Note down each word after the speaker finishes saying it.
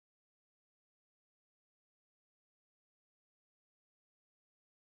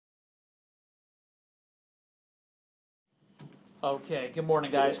Okay, good morning,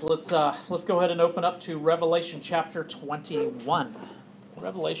 guys. Let's go ahead and open up to Revelation chapter 21.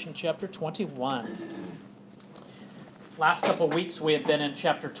 Revelation chapter 21. Last couple of weeks we have been in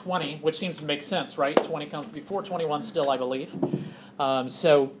chapter 20, which seems to make sense, right? 20 comes before 21 still, I believe. We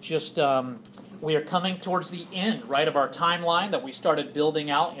are coming towards the end, right, of our timeline that we started building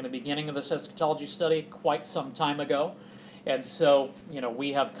out in the beginning of this eschatology study quite some time ago. And so,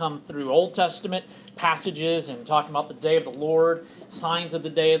 we have come through Old Testament passages and talking about the day of the Lord, signs of the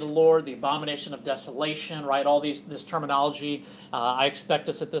day of the Lord, the abomination of desolation, right? All this terminology. I expect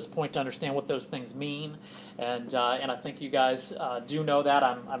us at this point to understand what those things mean. And I think you guys do know that.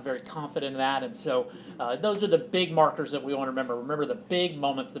 I'm very confident in that. And so those are the big markers that we want to remember. Remember the big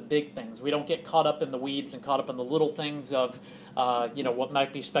moments, the big things. We don't get caught up in the weeds and caught up in the little things of what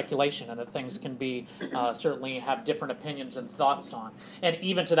might be speculation, and that things can be certainly have different opinions and thoughts on. And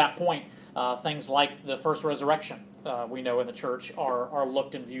even to that point, things like the first resurrection, we know in the church, are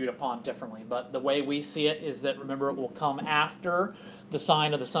looked and viewed upon differently. But the way we see it is that, remember, it will come after the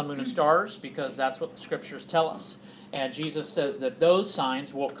sign of the sun, moon, and stars, because that's what the scriptures tell us. And Jesus says that those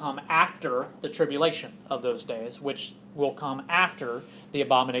signs will come after the tribulation of those days, which will come after the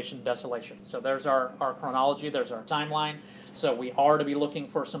abomination of desolation. So there's our chronology, there's our timeline. So we are to be looking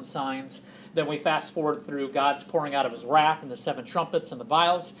for some signs. Then we fast forward through God's pouring out of his wrath and the seven trumpets and the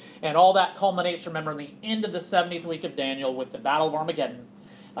vials. And all that culminates, remember, in the end of the 70th week of Daniel with the Battle of Armageddon,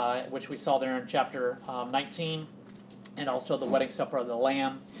 which we saw there in chapter 19, and also the wedding supper of the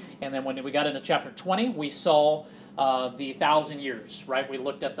Lamb. And then when we got into chapter 20, we saw the 1,000 years, right? We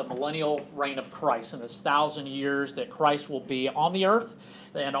looked at the millennial reign of Christ and this 1,000 years that Christ will be on the earth,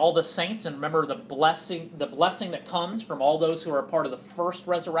 and all the saints. And remember, the blessing that comes from all those who are a part of the first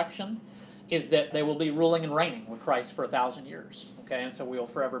resurrection is that they will be ruling and reigning with Christ for 1,000 years. Okay, and so we will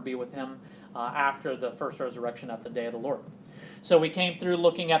forever be with him after the first resurrection at the day of the Lord. So we came through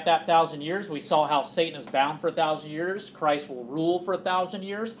looking at that 1,000 years. We saw how Satan is bound for 1,000 years. Christ will rule for 1,000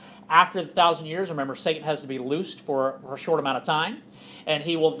 years. After the 1,000 years, remember, Satan has to be loosed for a short amount of time. And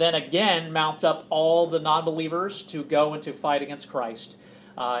he will then again mount up all the non-believers to go and to fight against Christ.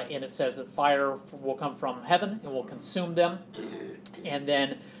 And it says that fire will come from heaven and will consume them. And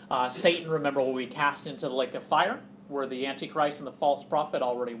then Satan, remember, will be cast into the lake of fire, where the Antichrist and the false prophet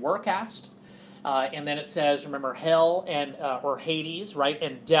already were cast. And then it says, remember, hell and or Hades, right,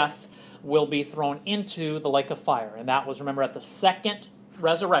 and death will be thrown into the lake of fire. And that was, remember, at the second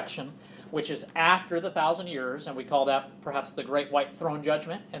resurrection, which is after the 1,000 years, and we call that perhaps the Great White Throne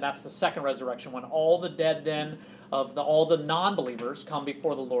Judgment. And that's the second resurrection, when all the dead then of all the non-believers come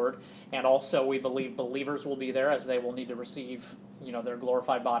before the Lord. And also we believe believers will be there, as they will need to receive their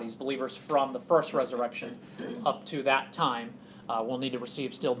glorified bodies. Believers from the first resurrection up to that time will need to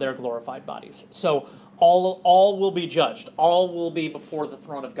receive still their glorified bodies. So all will be judged. All will be before the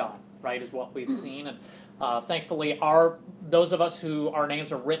throne of God, right, is what we've seen. And thankfully, those of us who our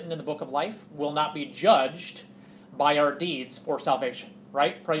names are written in the book of life will not be judged by our deeds for salvation,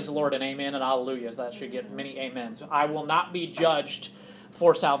 right? Praise the Lord and amen and hallelujah. That should get many amens. I will not be judged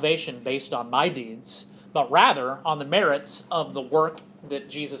for salvation based on my deeds, but rather on the merits of the work that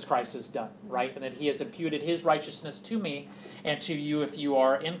Jesus Christ has done, right? And that he has imputed his righteousness to me and to you if you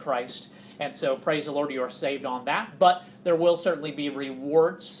are in Christ. And so, praise the Lord, you are saved on that. But there will certainly be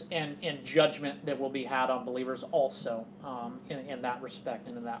rewards and judgment that will be had on believers also in that respect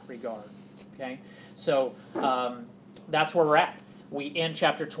and in that regard. Okay? So, that's where we're at. We end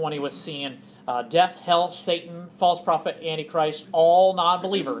chapter 20 with seeing death, hell, Satan, false prophet, Antichrist, all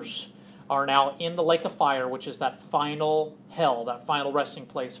non-believers are now in the lake of fire, which is that final hell, that final resting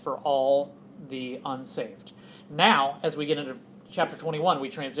place for all the unsaved. Now, as we get into chapter 21, we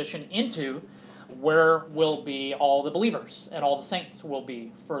transition into where will be all the believers and all the saints will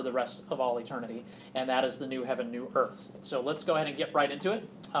be for the rest of all eternity, and that is the new heaven, new earth. So let's go ahead and get right into it.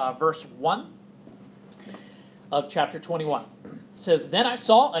 Verse 1 of chapter 21 says, "Then I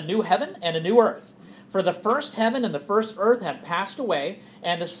saw a new heaven and a new earth, for the first heaven and the first earth had passed away,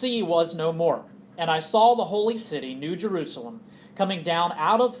 and the sea was no more. And I saw the holy city, New Jerusalem, coming down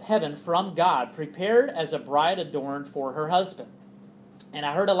out of heaven from God, prepared as a bride adorned for her husband. And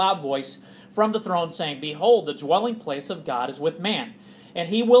I heard a loud voice from the throne saying, 'Behold, the dwelling place of God is with man, and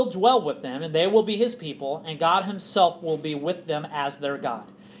he will dwell with them, and they will be his people, and God himself will be with them as their God.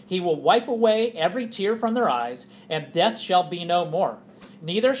 He will wipe away every tear from their eyes, and death shall be no more.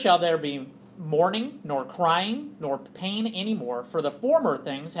 Neither shall there be mourning, nor crying, nor pain any more, for the former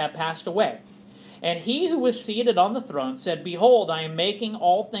things have passed away.' And he who was seated on the throne said, 'Behold, I am making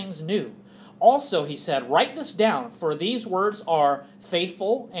all things new.' Also he said, 'Write this down, for these words are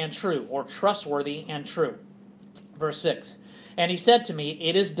faithful and true,'" or trustworthy and true. Verse 6, And he said to me,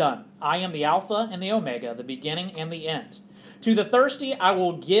 "It is done. I am the Alpha and the Omega, the beginning and the end. To the thirsty I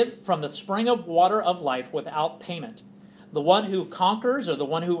will give from the spring of water of life without payment. The one who conquers, or the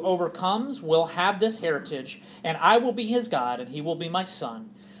one who overcomes, will have this heritage, and I will be his God, and he will be my son.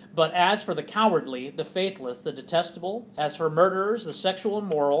 But as for the cowardly, the faithless, the detestable, as for murderers, the sexual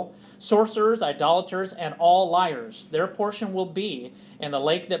immoral, sorcerers, idolaters, and all liars, their portion will be in the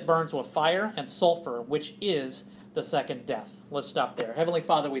lake that burns with fire and sulfur, which is the second death." Let's stop there. Heavenly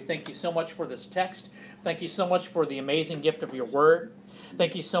Father, we thank you so much for this text. Thank you so much for the amazing gift of your word.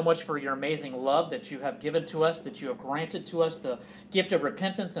 Thank you so much for your amazing love that you have given to us, that you have granted to us, the gift of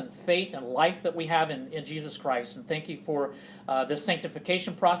repentance and faith and life that we have in Jesus Christ. And thank you for this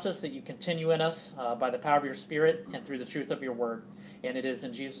sanctification process that you continue in us by the power of your Spirit and through the truth of your word. And it is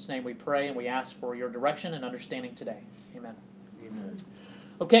in Jesus' name we pray, and we ask for your direction and understanding today. Amen. Amen.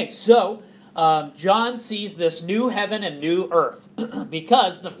 Okay, so John sees this new heaven and new earth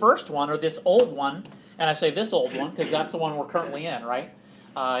because the first one, or this old one, and I say this old one because that's the one we're currently in, right,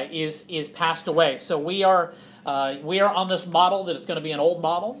 is passed away. So we are on this model that is going to be an old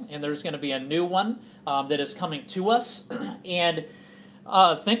model, and there's going to be a new one that is coming to us. And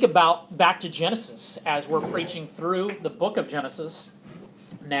think about back to Genesis as we're preaching through the book of Genesis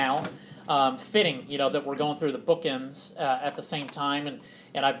now. Fitting, that we're going through the bookends at the same time,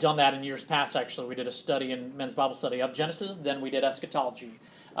 and I've done that in years past. Actually, we did a study in men's Bible study of Genesis, then we did eschatology,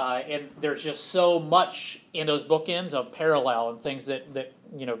 and there's just so much in those bookends of parallel and things that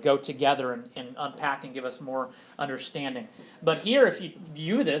go together and unpack and give us more understanding. But here, if you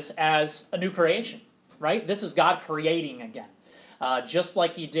view this as a new creation, right? This is God creating again. Just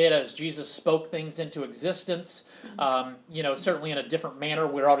like he did as Jesus spoke things into existence, certainly in a different manner.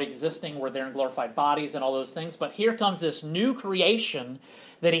 We're already existing, we're there in glorified bodies and all those things. But here comes this new creation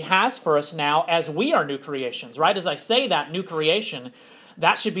that he has for us now as we are new creations, right? As I say that, new creation,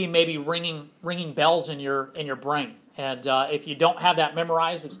 that should be maybe ringing bells in your brain. And if you don't have that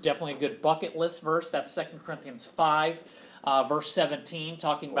memorized, it's definitely a good bucket list verse. That's 2 Corinthians 5, verse 17,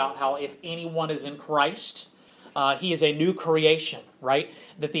 talking about how if anyone is in Christ, he is a new creation, right?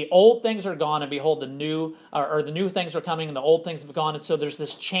 That the old things are gone, and behold, the new things are coming, and the old things have gone. And so there's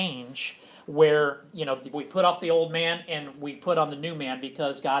this change where we put off the old man and we put on the new man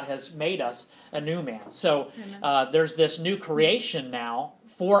because God has made us a new man. So there's this new creation now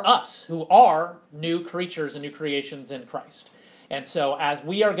for us who are new creatures and new creations in Christ. And so as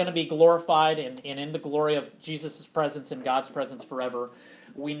we are going to be glorified and in the glory of Jesus' presence and God's presence forever,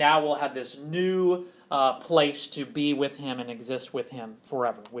 we now will have this new place to be with him and exist with him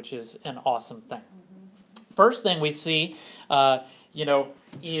forever, which is an awesome thing. First thing we see,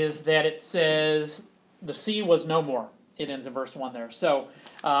 is that it says the sea was no more. It ends in verse 1 there. So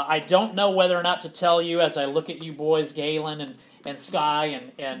I don't know whether or not to tell you as I look at you boys, Galen and Sky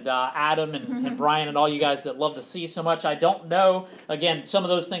and Adam and Brian and all you guys that love the sea so much. I don't know. Again, some of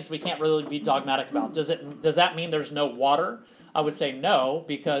those things we can't really be dogmatic about. Does that mean there's no water? I would say no,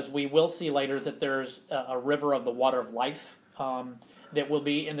 because we will see later that there's a river of the water of life that will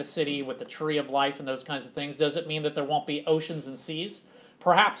be in the city with the tree of life and those kinds of things. Does it mean that there won't be oceans and seas?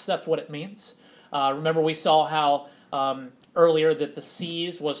 Perhaps that's what it means. Remember we saw how earlier that the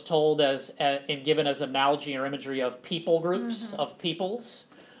seas was told and given as analogy or imagery of people groups, of peoples.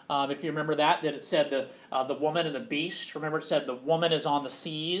 If you remember that it said the woman and the beast. Remember it said the woman is on the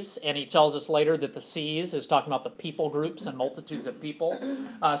seas, and he tells us later that the seas is talking about the people groups and multitudes of people.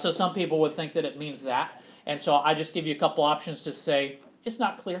 So some people would think that it means that. And so I just give you a couple options to say, it's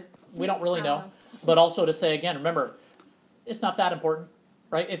not clear. We don't really know. But also to say, again, remember, it's not that important.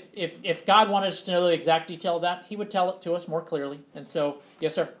 Right? If God wanted us to know the exact detail of that, he would tell it to us more clearly. And so,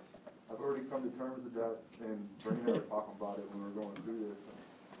 yes, sir? I've already come to terms with that, and Bernie and I were talking about it when we were going through this.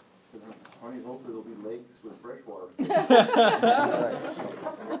 Honey, hopefully there'll be lakes with fresh water.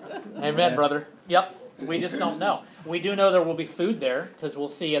 Amen, brother. Yep. We just don't know. We do know there will be food there, because we'll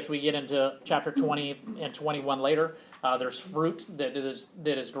see as we get into chapter 20 and 21 later, there's fruit that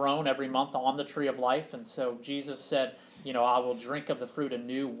is grown every month on the tree of life. And so Jesus said, I will drink of the fruit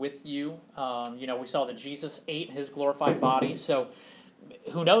anew with you. We saw that Jesus ate his glorified body. So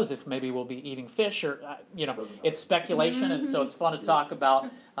who knows if maybe we'll be eating fish or, it's speculation. And so it's fun to talk about,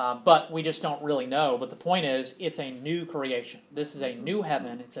 but we just don't really know. But the point is, it's a new creation. This is a new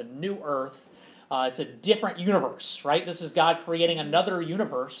heaven. It's a new earth. It's a different universe, right? This is God creating another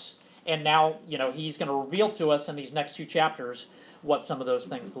universe. And now, he's going to reveal to us in these next 2 chapters what some of those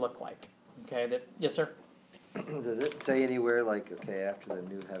things look like. Okay, yes, sir? Does it say anywhere, like, okay, after the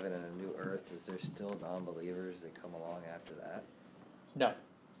new heaven and a new earth, is there still non-believers that come along after that? No.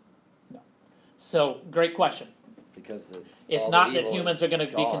 So, great question. Because It's all the not that evil humans is are going to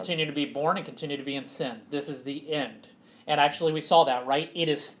be gone. continue to be born and continue to be in sin. This is the end. And actually, we saw that, right? It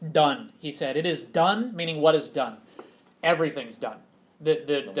is done. He said, it is done, meaning what is done? Everything's done.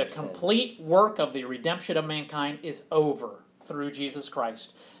 The complete work of the redemption of mankind is over through Jesus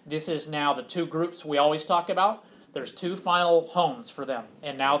Christ. This is now the two groups we always talk about. There's two final homes for them,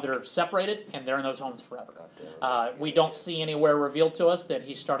 and now they're separated, and they're in those homes forever. We don't see anywhere revealed to us that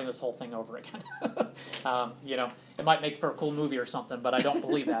he's starting this whole thing over again. It might make for a cool movie or something, but I don't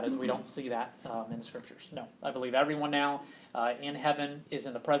believe that, as we don't see that in the Scriptures. No, I believe everyone now in heaven is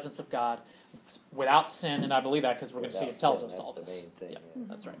in the presence of God without sin, and I believe that because we're going to see it tells us all this. Thing, yeah,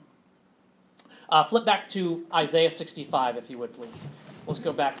 that's right. Flip back to Isaiah 65, if you would, please. Let's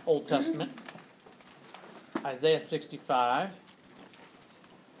go back Old Testament. Isaiah 65.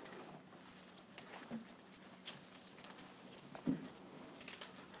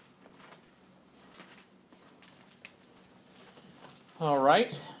 All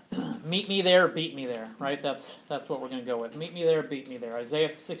right. Meet me there, beat me there, right? That's what we're going to go with. Meet me there, beat me there.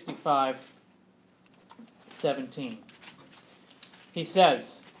 Isaiah 65, 17. He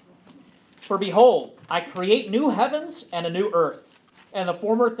says, "For behold, I create new heavens and a new earth, and the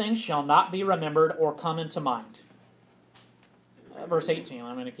former things shall not be remembered or come into mind." Verse 18,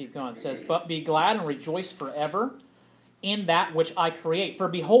 I'm going to keep going. It says, "But be glad and rejoice forever in that which I create. For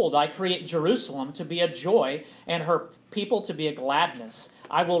behold, I create Jerusalem to be a joy, and her people to be a gladness.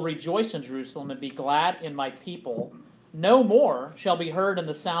 I will rejoice in Jerusalem and be glad in my people. No more shall be heard in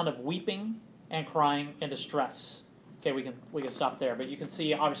the sound of weeping and crying in distress." Okay, we can stop there, but you can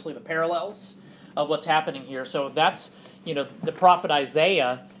see obviously the parallels of what's happening here. So that's, the prophet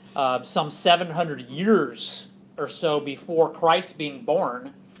Isaiah, some 700 years or so before Christ being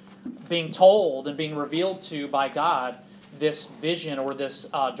born, being told and being revealed to by God this vision or this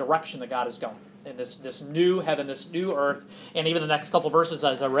direction that God is going. And this new heaven, this new earth, and even the next couple verses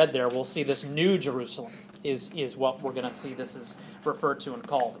as I read there, we'll see this new Jerusalem is what we're going to see this is referred to and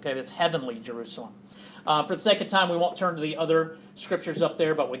called. Okay, this heavenly Jerusalem. For the sake of time, we won't turn to the other scriptures up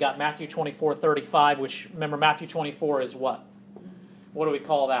there, but we got Matthew 24:35, which, remember, Matthew 24 is what? What do we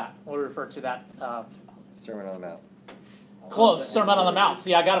call that? What do we refer to that? Sermon on the Mount. Close, Sermon on the Mount.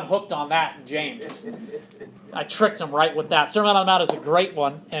 See, I got him hooked on that in James. I tricked him right with that. Sermon on the Mount is a great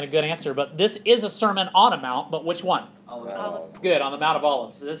one and a good answer, but this is a Sermon on a Mount, but which one? Olives. Good, on the Mount of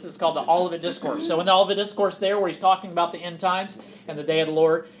Olives. So this is called the Olivet Discourse. So in the Olivet Discourse there, where he's talking about the end times and the day of the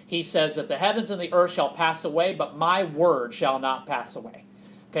Lord, he says that the heavens and the earth shall pass away, but my word shall not pass away.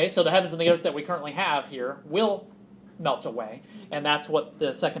 Okay, so the heavens and the earth that we currently have here will melt away, and that's what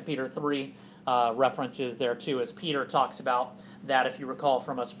the 2 Peter 3 reference is there too, as Peter talks about that, if you recall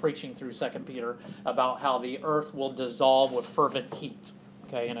from us preaching through 2 Peter, about how the earth will dissolve with fervent heat.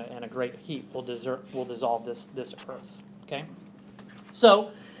 Okay, and a great heat will dissolve this earth. Okay,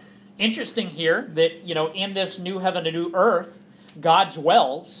 so interesting here that in this new heaven and new earth, God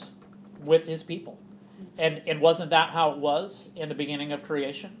dwells with His people, and wasn't that how it was in the beginning of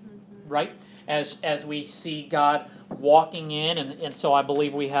creation, right? As we see God walking in, and so I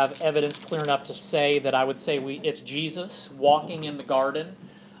believe we have evidence clear enough to say that I would say it's Jesus walking in the garden,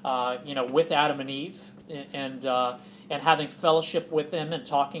 with Adam and Eve, and having fellowship with them and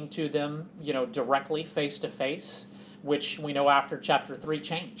talking to them, directly, face to face, which we know after chapter 3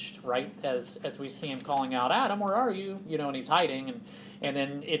 changed, right? As we see him calling out, "Adam, where are you?" And he's hiding, and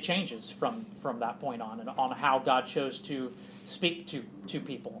then it changes from that point on, and on how God chose to speak to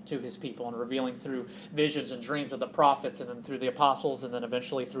people, to His people, and revealing through visions and dreams of the prophets, and then through the apostles, and then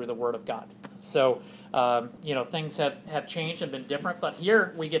eventually through the Word of God. So, things have changed and been different, but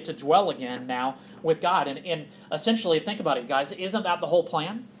here we get to dwell again now with God. And essentially, think about it, guys. Isn't that the whole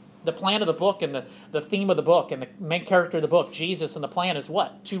plan? The plan of the book and the theme of the book and the main character of the book, Jesus, and the plan is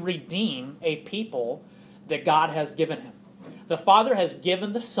what? To redeem a people that God has given Him. The Father has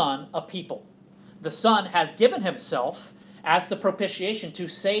given the Son a people. The Son has given Himself as the propitiation to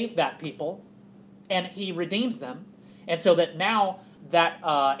save that people, and He redeems them. And so that now that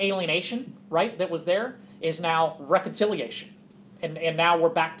alienation, right, that was there is now reconciliation. And now we're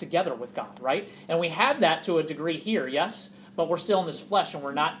back together with God, right? And we had that to a degree here, yes, but we're still in this flesh and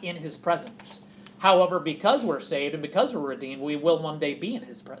we're not in His presence. However, because we're saved and because we're redeemed, we will one day be in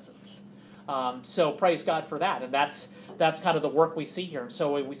His presence. So praise God for that. And that's kind of the work we see here. And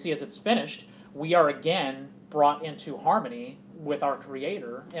so we see as it's finished, we are again brought into harmony with our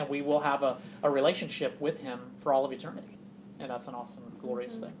Creator, and we will have a relationship with Him for all of eternity. And that's an awesome,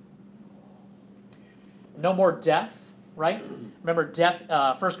 glorious thing. No more death, right? Remember death,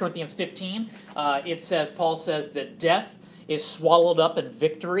 1 Corinthians 15, Paul says that death is swallowed up in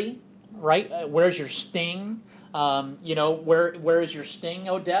victory, right? Where's your sting? Where is your sting,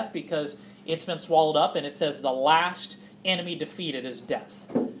 O death? Because it's been swallowed up, and it says the last enemy defeated is death.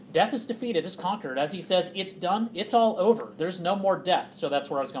 Death is defeated, it's conquered. As he says, it's done, it's all over. There's no more death. So that's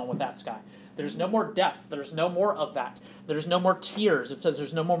where I was going with that, Sky. There's no more death. There's no more of that. There's no more tears. It says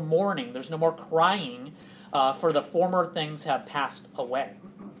there's no more mourning. There's no more crying, for the former things have passed away.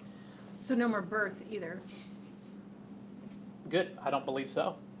 So no more birth either. Good. I don't believe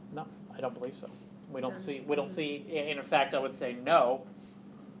so. No, I don't believe so. We don't see, and in fact, I would say no,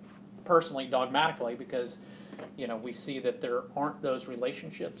 personally, dogmatically, because, we see that there aren't those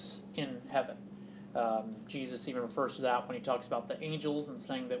relationships in heaven. Jesus even refers to that when he talks about the angels and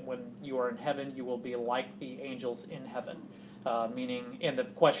saying that when you are in heaven, you will be like the angels in heaven. Meaning, and the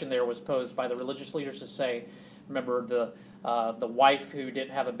question there was posed by the religious leaders to say, remember the wife who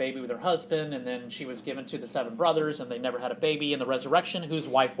didn't have a baby with her husband, and then she was given to the 7 brothers, and they never had a baby in the resurrection. Whose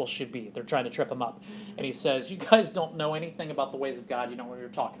wife will she be? They're trying to trip him up. And he says, you guys don't know anything about the ways of God. You know what you're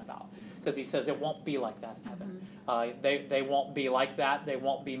talking about. Because he says it won't be like that in heaven. They won't be like that. They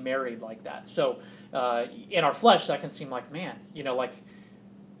won't be married like that. So in our flesh, that can seem like, man,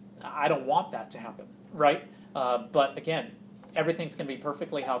 I don't want that to happen, right? But again, everything's going to be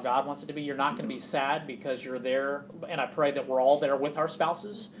perfectly how God wants it to be. You're not going to be sad because you're there, and I pray that we're all there with our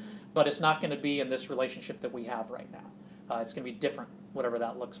spouses, but it's not going to be in this relationship that we have right now. It's going to be different, whatever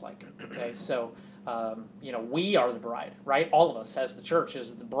that looks like. Okay, so we are the bride, right? All of us as the church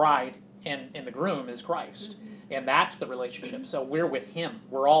is the bride, and the groom is Christ, and that's the relationship. So we're with Him.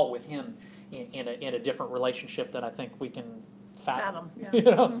 We're all with Him in a different relationship that I think we can fathom.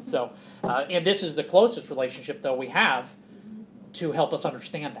 Yeah. So, and this is the closest relationship though we have to help us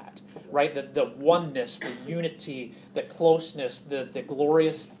understand that, right? The oneness, the unity, the closeness, the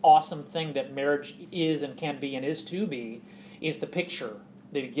glorious, awesome thing that marriage is and can be and is to be, is the picture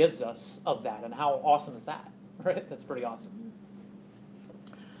that He gives us of that. And how awesome is that, right? That's pretty awesome.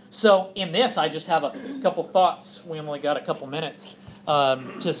 So in this, I just have a couple thoughts. We only got a couple minutes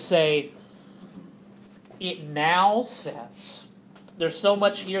to say, it now says, there's so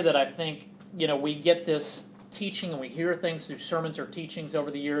much here that I think, we get this teaching and we hear things through sermons or teachings over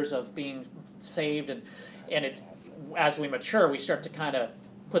the years of being saved, and it, as we mature, we start to kind of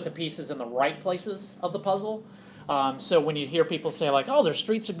put the pieces in the right places of the puzzle. So when you hear people say like, oh, there's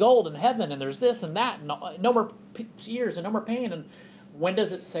streets of gold in heaven, and there's this and that, and no more tears and no more pain, and when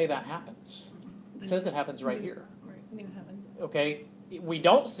does it say that happens? It says it happens right here. Right, new heaven. Okay, we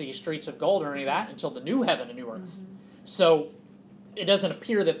don't see streets of gold or any of that until the new heaven and new earth. So it doesn't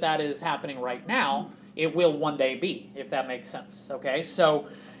appear that that is happening right now. It will one day be, if that makes sense. Okay, so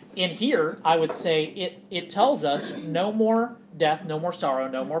in here, I would say it tells us no more death, no more sorrow,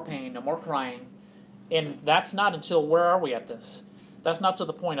 no more pain, no more crying. And that's not until, where are we at this? That's not to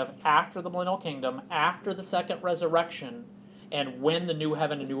the point of after the millennial kingdom, after the second resurrection, and when the new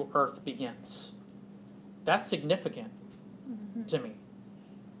heaven and new earth begins. That's significant to me.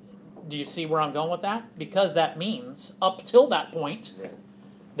 Do you see where I'm going with that? Because that means, up till that point,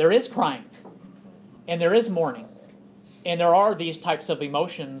 there is crying, and there is mourning, and there are these types of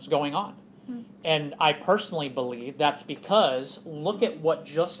emotions going on. And I personally believe that's because, look at what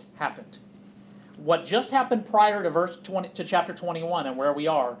just happened. What just happened prior to chapter 21 and where we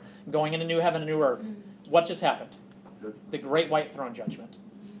are, going into new heaven and new earth, what just happened? The great white throne judgment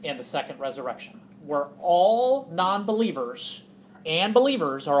and the second resurrection, where all non-believers and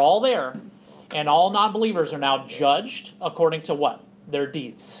believers are all there, and all non-believers are now judged according to what? Their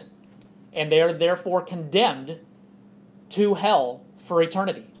deeds. And they are therefore condemned to hell for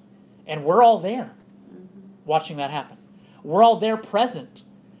eternity. And we're all there watching that happen. We're all there present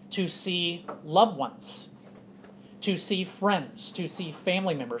to see loved ones, to see friends, to see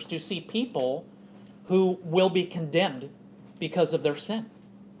family members, to see people who will be condemned because of their sin.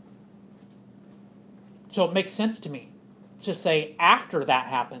 So it makes sense to me to say after that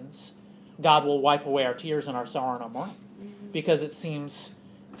happens, God will wipe away our tears and our sorrow and our mourning. Because it seems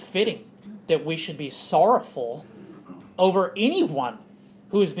fitting that we should be sorrowful over anyone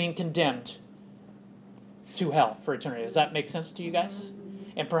who is being condemned to hell for eternity. Does that make sense to you guys?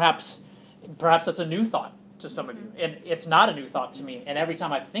 And perhaps that's a new thought to some of you. And it's not a new thought to me. And every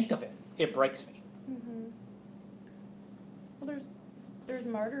time I think of it, it breaks me. Well, there's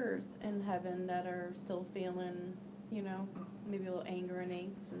martyrs in heaven that are still feeling, maybe a little anger and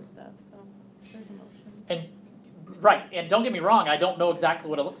angst and stuff. So there's emotion. And right, and don't get me wrong, I don't know exactly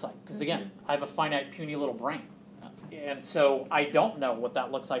what it looks like. Because again, I have a finite, puny little brain. And so I don't know what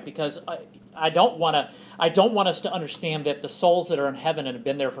that looks like, because I don't want us to understand that the souls that are in heaven and have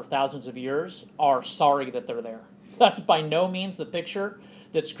been there for thousands of years are sorry that they're there. That's by no means the picture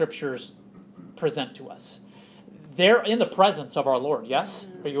that scriptures present to us. they're in the presence of our Lord. Yes,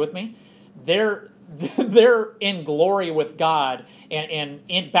 are you with me? They're they're in glory with God and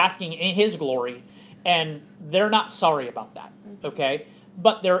in basking in His glory, and they're not sorry about that. Okay,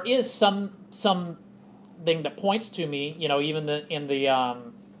 but there is some thing that points to me. Even in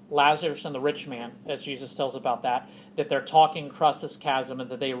the Lazarus and the rich man, as Jesus tells about that they're talking across this chasm and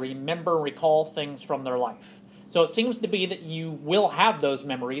that they recall things from their life. So it seems to be that you will have those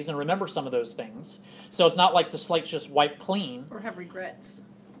memories and remember some of those things. So it's not like the slate's just wiped clean. Or have regrets.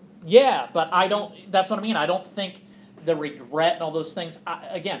 Yeah, but I don't, that's what I mean. I don't think the regret and all those things,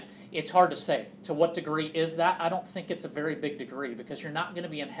 again, it's hard to say. To what degree is that? I don't think it's a very big degree because you're not going to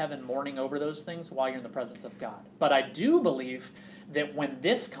be in heaven mourning over those things while you're in the presence of God. But I do believe that when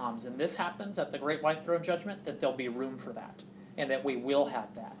this comes and this happens at the great white throne judgment, that there'll be room for that and that we will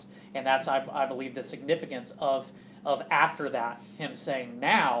have that. And that's, I believe, the significance of after that, him saying,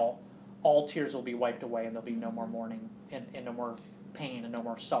 now all tears will be wiped away and there'll be no more mourning and no more pain and no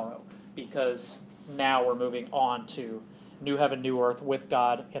more sorrow, because now we're moving on to new heaven, new earth with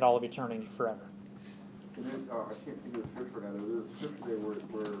God in all of eternity forever. And then, I can't think of the scripture now. There was a scripture there where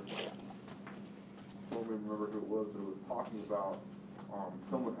I don't remember who it was, but it was talking about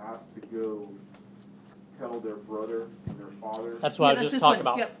someone asked to go tell their brother and their father. That's what I was just talking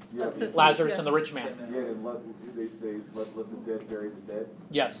about. Yep. Yeah, That's this Lazarus one, and the rich man. Yeah, and they say, let the dead bury the dead.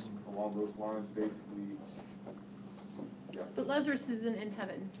 Yes. Along those lines, basically. Yeah. But Lazarus isn't in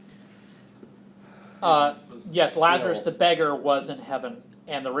heaven. Yes, Lazarus the beggar was in heaven,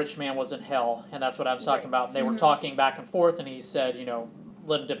 and the rich man was in hell, and that's what I was talking about. And they were talking back and forth, and he said,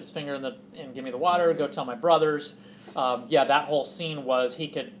 let him dip his finger and give me the water, go tell my brothers. That whole scene was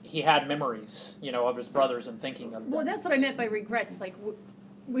he had memories, of his brothers and thinking of them. Well, that's what I meant by regrets, like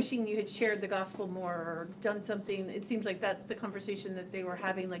wishing you had shared the gospel more or done something. It seems like that's the conversation that they were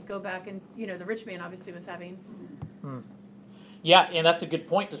having, like go back and, the rich man obviously was having. Yeah, and that's a good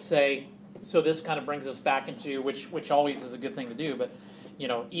point to say. So this kind of brings us back into, which always is a good thing to do, but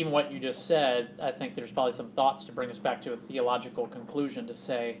even what you just said, I think there's probably some thoughts to bring us back to a theological conclusion to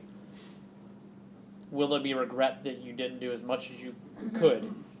say, will there be regret that you didn't do as much as you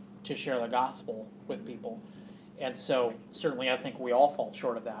could to share the gospel with people? And so certainly I think we all fall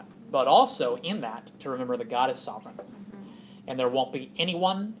short of that. But also in that, to remember that God is sovereign. And there won't be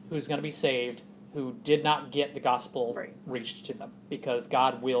anyone who's going to be saved who did not get the gospel reached to them, because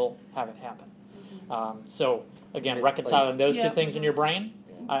God will have it happen. So again, reconciling those two things in your brain,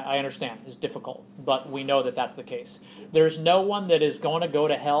 I understand, is difficult, but we know that that's the case. There's no one that is going to go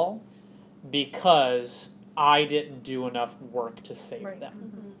to hell because I didn't do enough work to save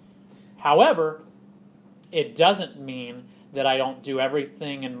them. However, it doesn't mean that I don't do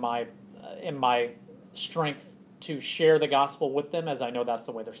everything in my strength to share the gospel with them, as I know that's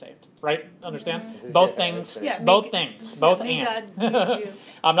the way they're saved. Right? Understand? Both things. Both and.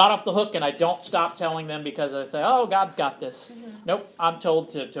 I'm not off the hook, and I don't stop telling them because I say, oh, God's got this. Nope. I'm told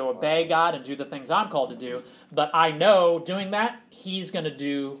to obey God and do the things I'm called to do, but I know doing that, He's going to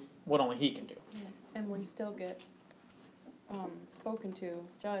do what only He can do. And we still get spoken to,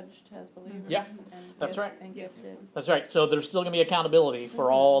 judged as believers. Yeah, that's right. And gifted. That's right. So there's still going to be accountability for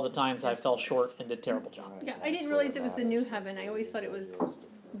all the times I fell short and did terrible job. Yeah, I didn't realize it was the new heaven. I always thought it was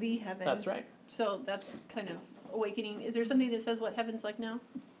the heaven. That's right. So that's kind of awakening. Is there something that says what heaven's like now?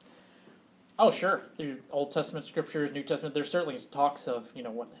 Oh, sure. Through Old Testament scriptures, New Testament, there's certainly talks of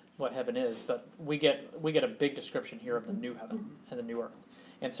what heaven is, but we get a big description here of the new heaven and the new earth,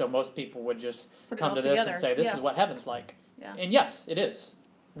 and so most people would just come to this and say, "This is what heaven's like." Yeah. And yes, it is.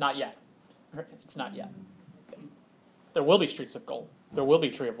 Not yet. It's not yet. There will be streets of gold. There will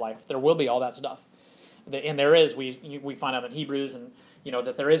be tree of life. There will be all that stuff. And there is. We find out in Hebrews and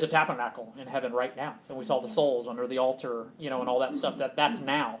that there is a tabernacle in heaven right now, and we saw the souls under the altar, and all that stuff. That's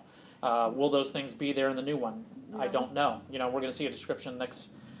now. Will those things be there in the new one? No. I don't know. We're going to see a description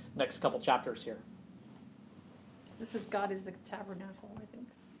next couple chapters here. This is God is the tabernacle, I think.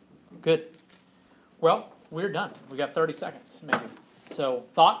 Good. Well, we're done. We got 30 seconds, maybe. So,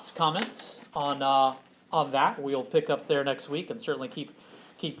 thoughts, comments on that? We'll pick up there next week, and certainly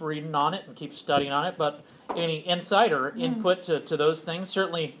keep reading on it and keep studying on it. But any insight or input to those things?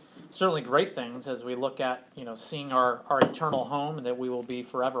 Certainly great things as we look at seeing our eternal home and that we will be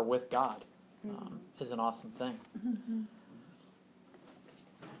forever with God is an awesome thing.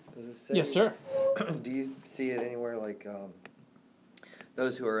 Does it say, Yes, sir. Do you see it anywhere like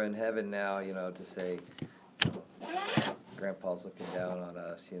those who are in heaven now, to say, Grandpa's looking down on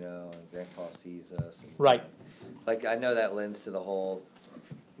us, and Grandpa sees us. And, Right. Like, I know that lends to the whole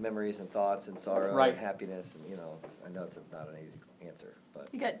memories and thoughts and sorrow and happiness, and, I know it's not an easy answer, but.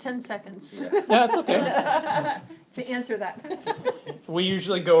 You got 10 seconds. Yeah. Yeah, it's okay. To answer that. We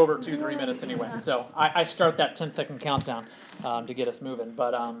usually go over 2-3 minutes anyway, so I start that 10-second countdown to get us moving.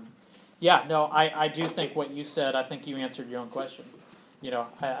 But yeah, no, I do think what you said, I think you answered your own question. You know,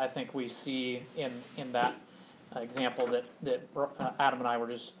 I think we see in that example that Adam and I were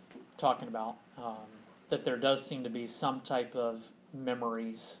just talking about, that there does seem to be some type of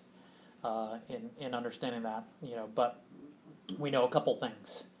memories in understanding that, you know, but we know a couple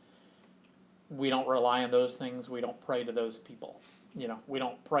things. We don't rely on those things. We don't pray to those people. You know, we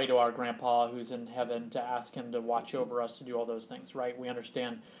don't pray to our grandpa who's in heaven to ask him to watch over us, to do all those things, right? We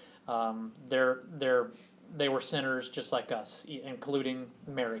understand they were sinners just like us, including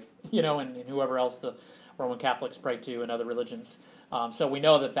Mary, you know, and whoever else the Roman Catholics pray to and other religions. So we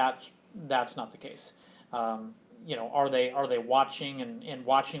know that that's not the case. You know, are they watching and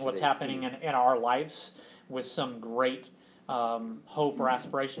watching what's happening in our lives with some great hope or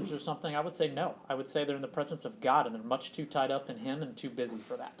aspirations or something? I would say no. I would say they're in the presence of God and they're much too tied up in Him and too busy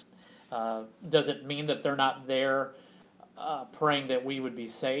for that. Does it mean that they're not there praying that we would be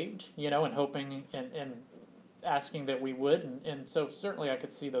saved, you know, and hoping and asking that we would? And so certainly I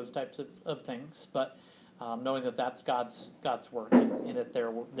could see those types of things, but knowing that that's God's work and that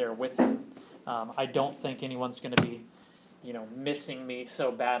they're with Him. I don't think anyone's going to be, you know, missing me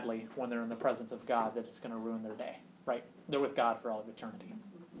so badly when they're in the presence of God that it's going to ruin their day, right? They're with God for all of eternity.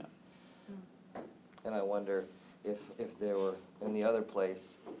 Yeah. And I wonder if they were in the other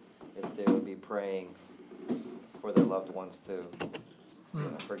place, if they would be praying for their loved ones too, you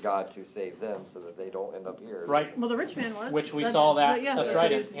know, for God to save them so that they don't end up here. Right. Well, the rich man was. Which we saw that. Yeah, that's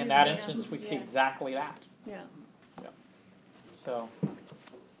right. In that yeah. instance, we see Yeah. exactly that. Yeah. So,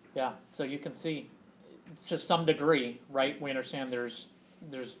 yeah. So you can see, to some degree, right? We understand there's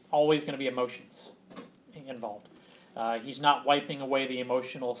always going to be emotions involved. He's not wiping away the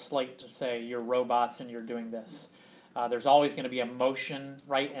emotional slate to say you're robots and you're doing this. There's always going to be emotion,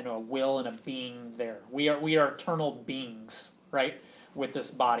 right, and a will and a being there. We are eternal beings, right, with this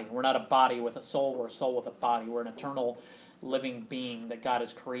body. We're not a body with a soul. We're a soul with a body. We're an eternal living being that God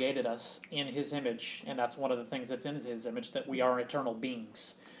has created us in His image, and that's one of the things that's in His image, that we are eternal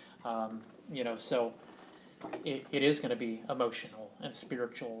beings. You know, so it is going to be emotional and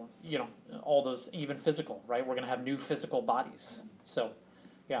spiritual, you know, all those, even physical, right? We're going to have new physical bodies. So,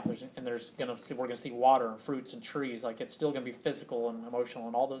 yeah, we're going to see water and fruits and trees. Like, it's still going to be physical and emotional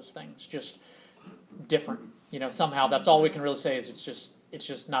and all those things, just different. You know, somehow that's all we can really say is it's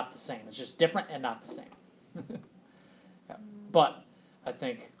just not the same. It's just different and not the same. Yeah. But I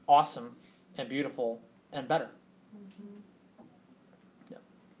think awesome and beautiful and better. Yeah.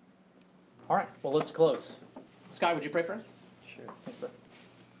 All right. Well, let's close. Scott, would you pray for us? Sure. Thanks,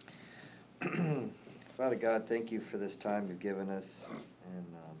 bro. Father God, thank you for this time you've given us, and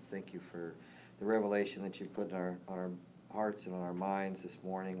thank you for the revelation that you've put in our hearts and on our minds this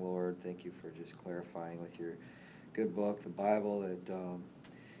morning, Lord. Thank you for just clarifying with your good book, the Bible, that you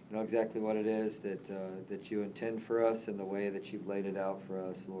know exactly what it is that you intend for us and the way that you've laid it out for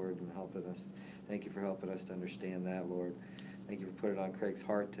us, Lord, and helping us. Thank you for helping us to understand that, Lord. Thank you for putting it on Craig's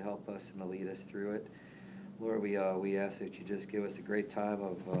heart to help us and to lead us through it. Lord, we ask that you just give us a great time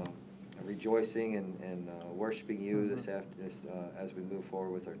of rejoicing and worshiping you this afternoon as we move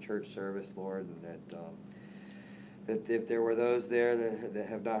forward with our church service, Lord, and that if there were those there that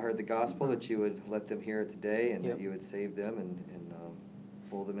have not heard the gospel, that you would let them hear it today, and that you would save them and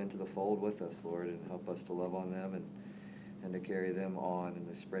pull them into the fold with us, Lord, and help us to love on them and to carry them on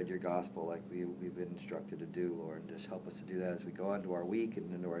and to spread your gospel like we've been instructed to do, Lord. And just help us to do that as we go into our week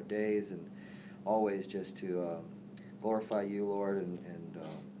and into our days, and always just to glorify you, Lord, and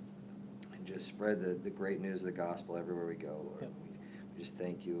just spread the great news of the gospel everywhere we go, Lord. We just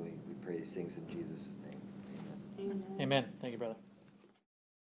thank you, and we pray these things in Jesus' name. Amen. Amen. Thank you, brother.